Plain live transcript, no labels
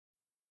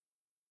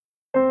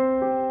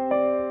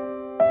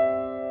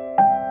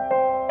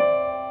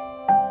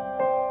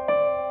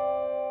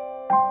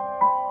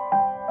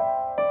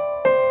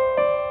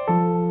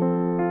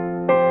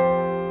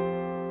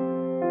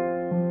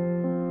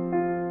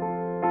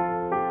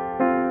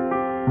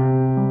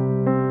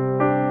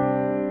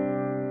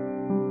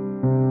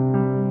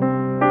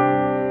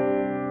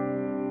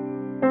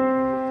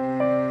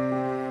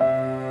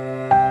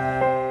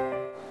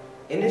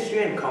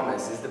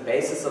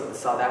basis of the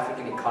South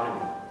African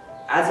economy.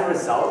 As a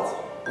result,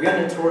 we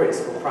are notorious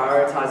for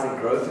prioritizing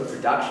growth and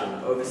production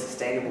over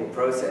sustainable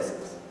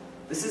processes.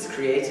 This has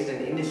created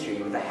an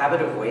industry with a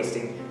habit of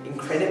wasting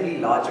incredibly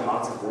large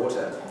amounts of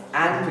water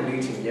and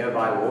polluting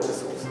nearby water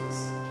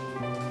sources.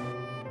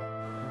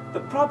 The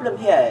problem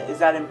here is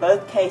that in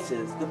both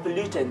cases, the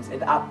pollutants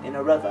end up in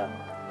a river.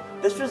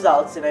 This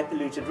results in a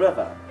polluted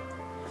river.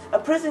 A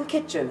prison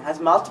kitchen has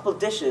multiple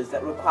dishes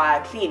that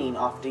require cleaning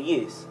after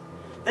use.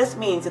 This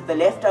means that the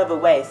leftover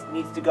waste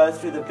needs to go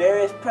through the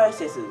various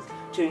processes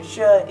to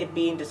ensure it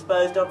being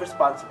disposed of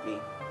responsibly.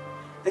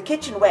 The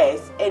kitchen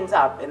waste ends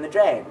up in the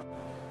drain.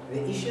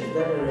 The issues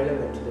that are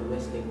relevant to the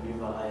West Lake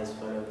River are as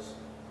follows.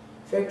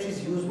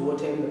 Factories use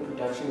water in the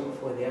production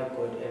for their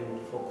good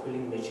and for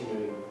cooling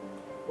machinery.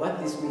 What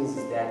this means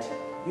is that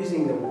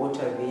using the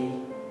water, they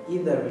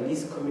either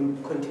release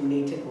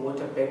contaminated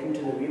water back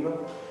into the river,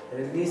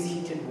 release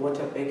heated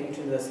water back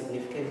into the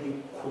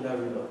significantly cooler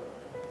river.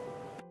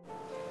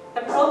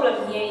 The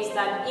problem here is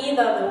that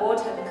either the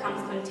water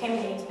becomes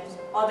contaminated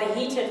or the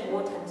heated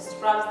water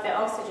disrupts the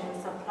oxygen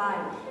supply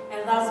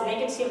and thus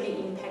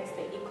negatively impacts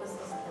the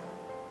ecosystem.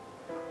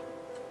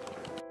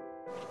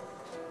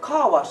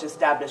 Car wash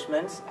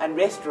establishments and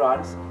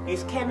restaurants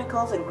use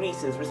chemicals and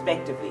greases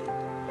respectively.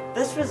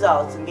 This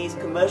results in these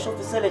commercial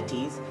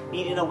facilities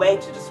needing a way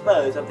to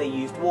dispose of their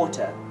used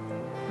water.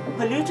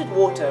 Polluted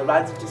water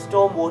runs into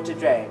stormwater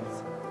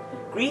drains.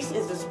 Grease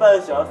is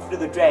disposed of through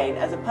the drain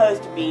as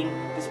opposed to being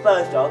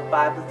disposed of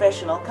by a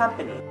professional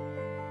company.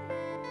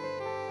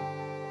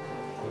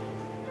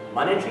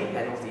 Monetary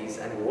penalties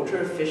and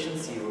water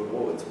efficiency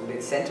rewards will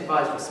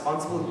incentivize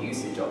responsible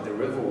usage of the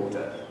river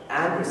water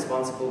and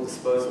responsible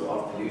disposal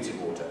of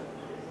polluted water.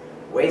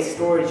 Waste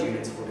storage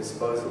units for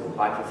disposal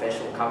by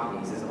professional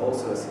companies is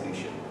also a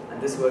solution,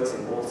 and this works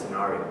in all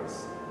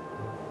scenarios.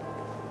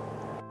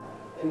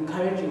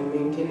 Encouraging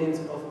maintenance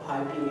of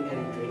piping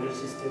and drainage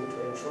system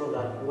to ensure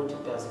that water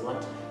does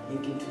not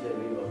leak into the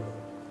river.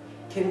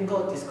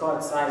 Chemical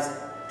discard sites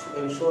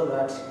to ensure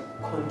that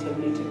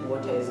contaminated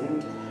water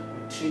isn't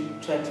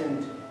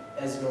treated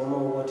as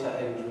normal water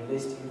and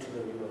released into the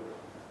river.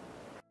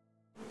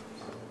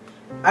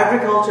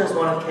 Agriculture is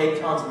one of Cape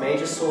Town's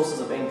major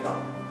sources of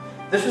income.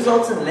 This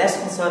results in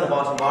less concern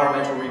about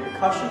environmental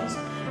repercussions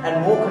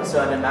and more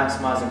concern in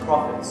maximizing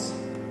profits.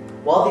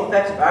 While the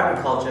effect of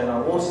agriculture in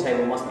our water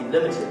table must be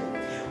limited,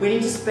 we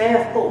need to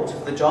spare thought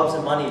for the jobs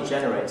and money it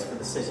generates for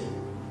the city.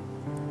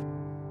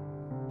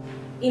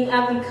 In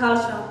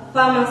agriculture,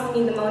 farmers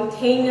in the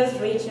mountainous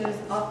regions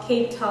of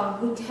Cape Town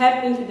who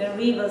tap into the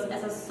rivers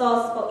as a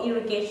source for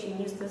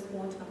irrigation use this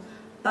water,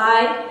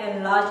 by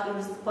and large,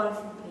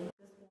 irresponsibly.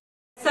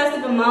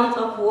 Excessive amounts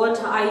of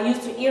water are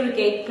used to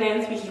irrigate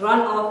plants which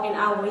run off and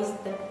are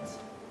wasted.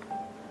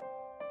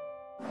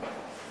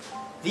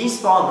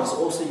 These farmers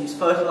also use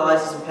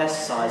fertilizers and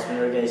pesticides when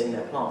irrigating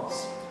their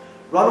plants.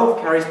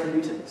 Runoff carries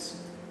pollutants.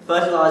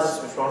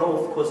 Fertilizers which run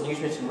off cause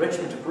nutrient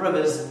enrichment of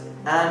rivers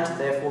and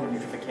therefore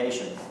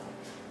eutrophication.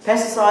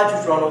 Pesticides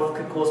which run off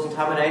could cause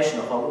contamination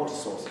of our water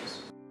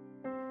sources.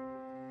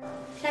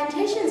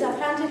 Plantations are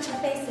planted to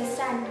face the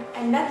sun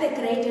and not the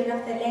gradient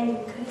of the land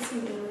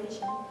increasing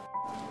erosion.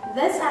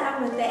 This,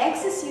 along with the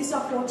excess use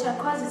of water,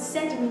 causes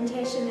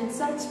sedimentation and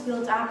silt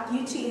build up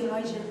due to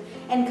erosion,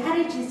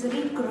 encourages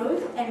reed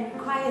growth and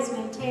requires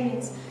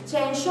maintenance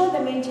to ensure the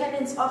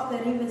maintenance of the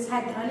river's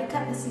hydraulic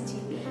capacity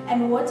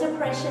and water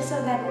pressure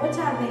so that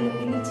water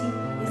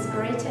availability is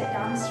greater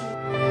downstream.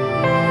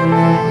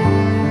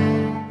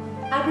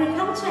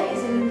 Agriculture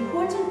is an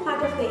important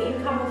part of the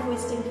income of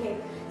Western Cape,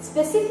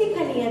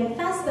 specifically, and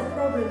thus the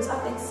problems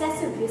of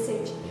excessive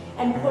usage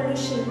and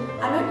pollution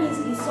are not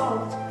easily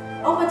solved.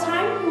 Over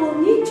time, we will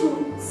need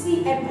to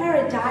see a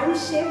paradigm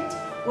shift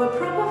where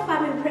proper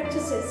farming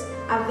practices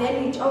are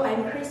valued over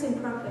increasing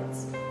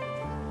profits.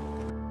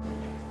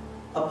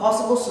 A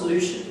possible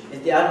solution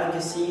is the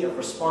advocacy of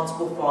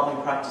responsible farming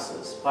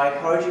practices by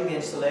encouraging the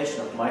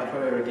installation of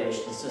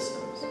micro-irrigation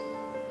systems.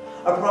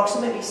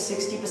 Approximately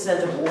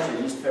 60% of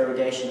water used for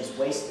irrigation is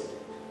wasted.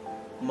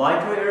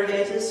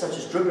 Micro-irrigators, such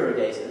as drip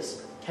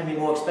irrigators, can be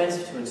more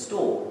expensive to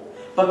install,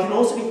 but can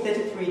also be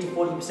 33 to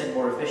 40%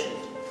 more efficient,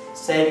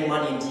 saving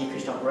money and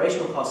decreased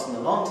operational costs in the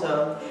long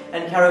term,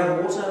 and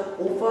carrying water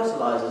or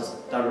fertilizers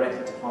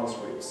directly to plants'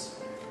 roots.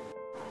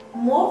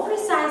 More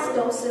precise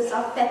doses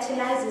of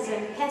fertilizers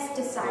and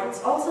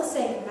pesticides also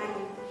save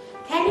money,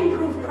 can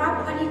improve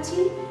crop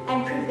quality,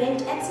 and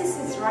prevent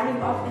excesses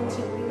running off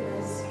into rivers.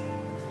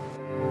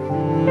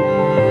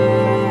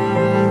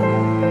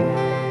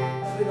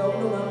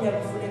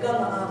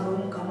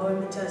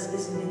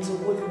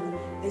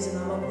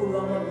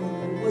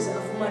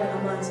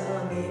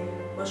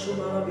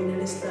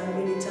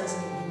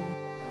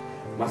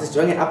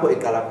 Masijonge apho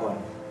iqala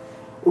khona.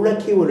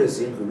 Ulwakhiwo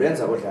lwezindlu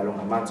lwenza udlalo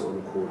ngamanzi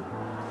olukhulu.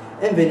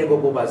 Emveni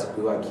kokuba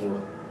zikwakhiwa,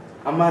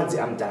 amanzi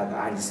amdaka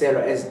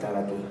ahanjiselwa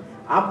ezitalatweni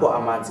apho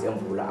amanzi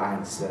emvula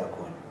ahanjisela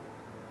khona.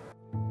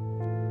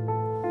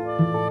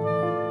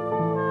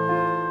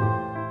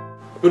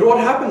 But what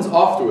happens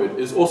afterward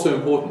is also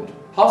important.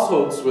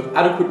 Households with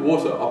adequate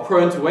water are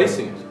prone to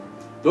wasting it.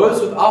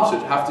 Those without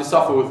it have to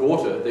suffer with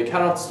water they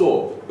cannot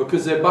store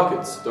because their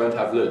buckets don't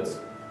have lids.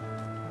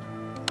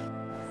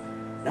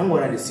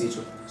 Nangona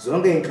lisitsho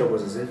zonke iintlobo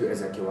zezindlu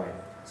ezakhiwayo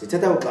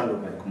zithatha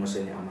uxanduva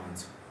ekumosheni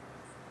amanzi.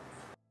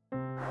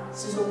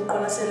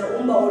 Sizokuqwalasela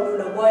umba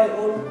olula kwaye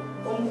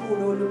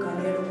omkhulu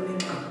olugalelo kule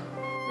ngxaki.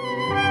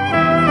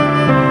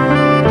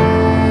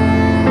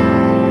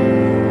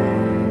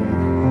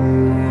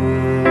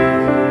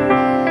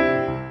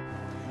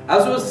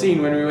 As was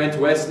seen when we went to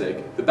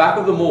Westlake, the back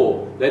of the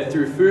mall led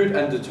through food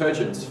and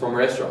detergents from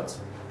restaurants.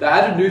 They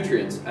added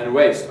nutrients and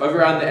waste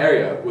overran the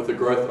area with the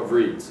growth of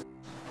reeds.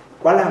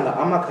 Kwalanga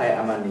amakhaya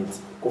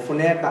amaninzi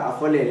kufuneka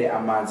afolele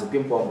amanzi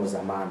kwiimpompo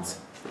zamanzi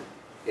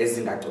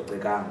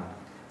ezingacocekanga.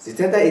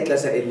 Zithatha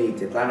ixesha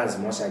elide xana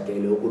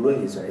zimoshakele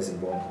ukulungiswa ezi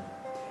mpompo.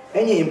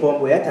 Enye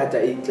impompo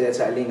yathatha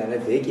ixesha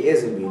elingangeveki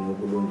ezimbini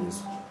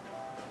ukulungiswa.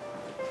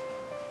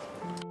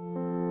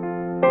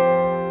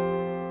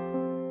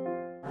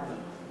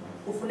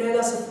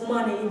 Kufuneka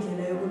sifumane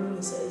indlela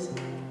yokulungisa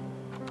izinto.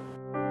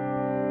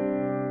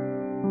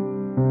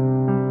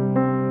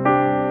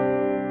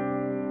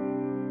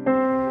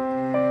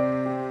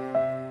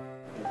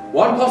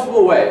 One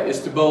possible way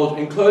is to build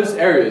enclosed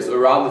areas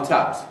around the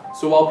taps,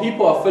 so while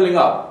people are filling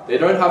up, they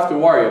don't have to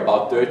worry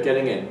about dirt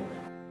getting in.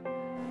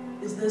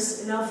 Is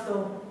this enough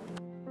though?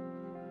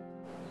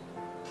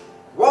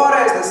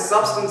 Water is the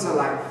substance of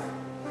life,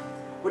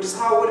 which is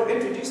how I would have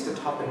introduced the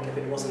topic if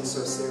it wasn't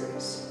so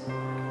serious.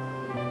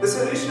 The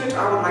solution which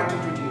I would like to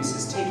introduce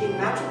is taking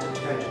natural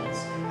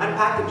detergents and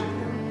packaging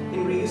them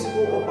in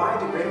reusable or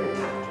biodegradable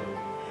packaging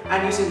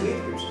and using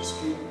youth groups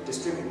to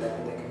distribute them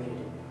in their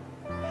community.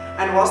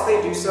 And whilst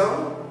they do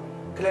so,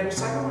 collect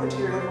recycled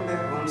material from their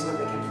homes so that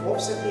they can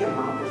offset the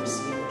amount they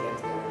receive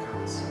against their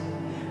accounts,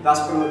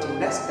 thus promoting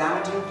less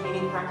damaging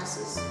cleaning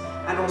practices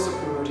and also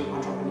promoting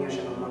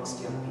entrepreneurship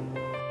amongst young people.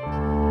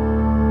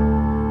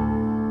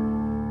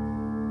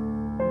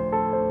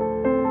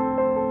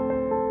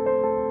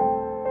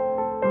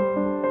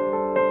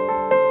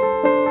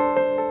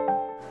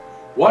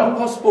 One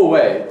possible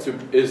way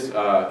is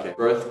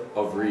growth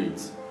of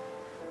reeds.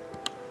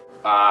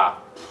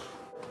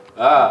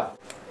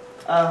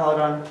 Hold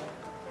on.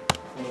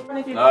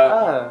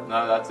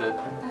 No, that's it.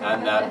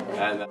 And that,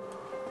 and that.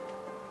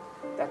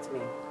 That's me.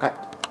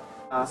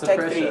 It's a Take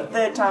pressure. 3,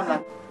 third time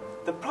like.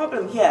 The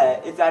problem here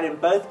is that in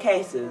both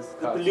cases,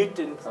 the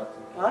pollutants...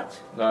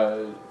 What?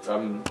 No,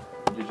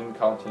 you didn't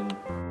count in.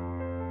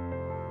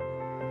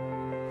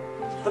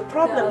 The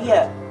problem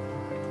here...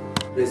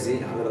 Is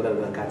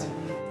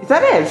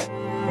that it?